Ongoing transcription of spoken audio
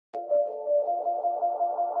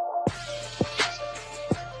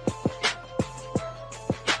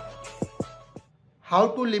How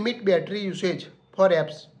to limit battery usage for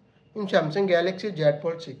apps in Samsung Galaxy Z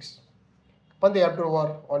Fold 6. Open the app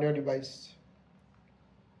drawer on your device.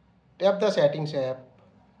 Tap the settings app.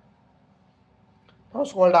 Now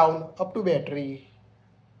scroll down up to battery.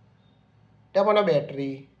 Tap on a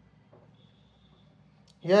battery.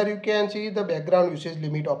 Here you can see the background usage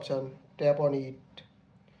limit option. Tap on it.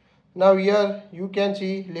 Now here you can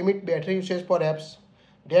see limit battery usage for apps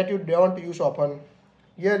that you don't use often.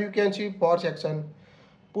 Here you can see for section.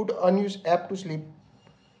 Put unused app to sleep.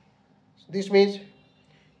 This means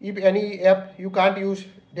if any app you can't use,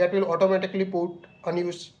 that will automatically put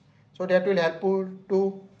unused. So that will help you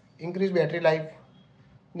to increase battery life.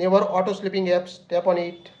 Never auto sleeping apps. Tap on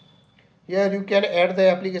it. Here you can add the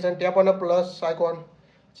application. Tap on a plus icon.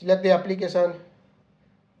 Select the application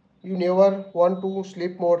you never want to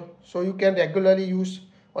sleep mode, so you can regularly use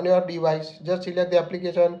on your device. Just select the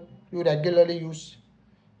application you regularly use.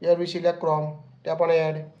 Here we select Chrome. Tap on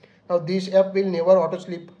add. Now this app will never auto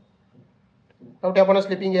sleep. Now tap on a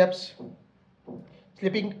sleeping apps.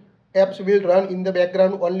 Sleeping apps will run in the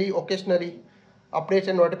background only occasionally. Updates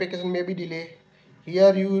and notification may be delayed.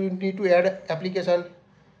 Here you need to add application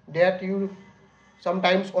that you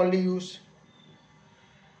sometimes only use,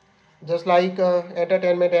 just like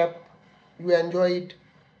entertainment app. You enjoy it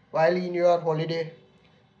while in your holiday.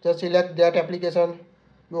 Just select that application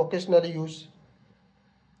you occasionally use.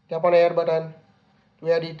 Tap on add button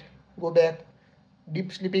to add it. Go back.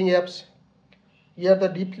 Deep sleeping apps. Here the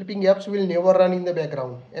deep sleeping apps will never run in the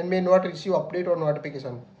background and may not receive update or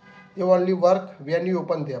notification. They only work when you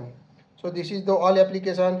open them. So this is the all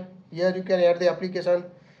application. Here you can add the application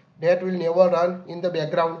that will never run in the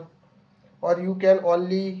background, or you can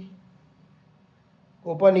only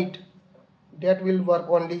open it, that will work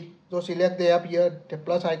only. So select the app here, the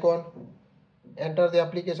plus icon, enter the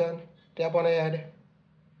application, tap on add.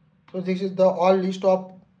 So this is the all list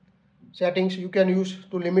of settings you can use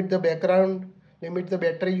to limit the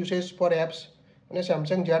battery usage for apps on a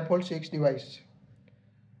Samsung Z Fold 6 device.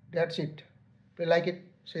 That's it. If you like it,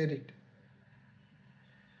 share it.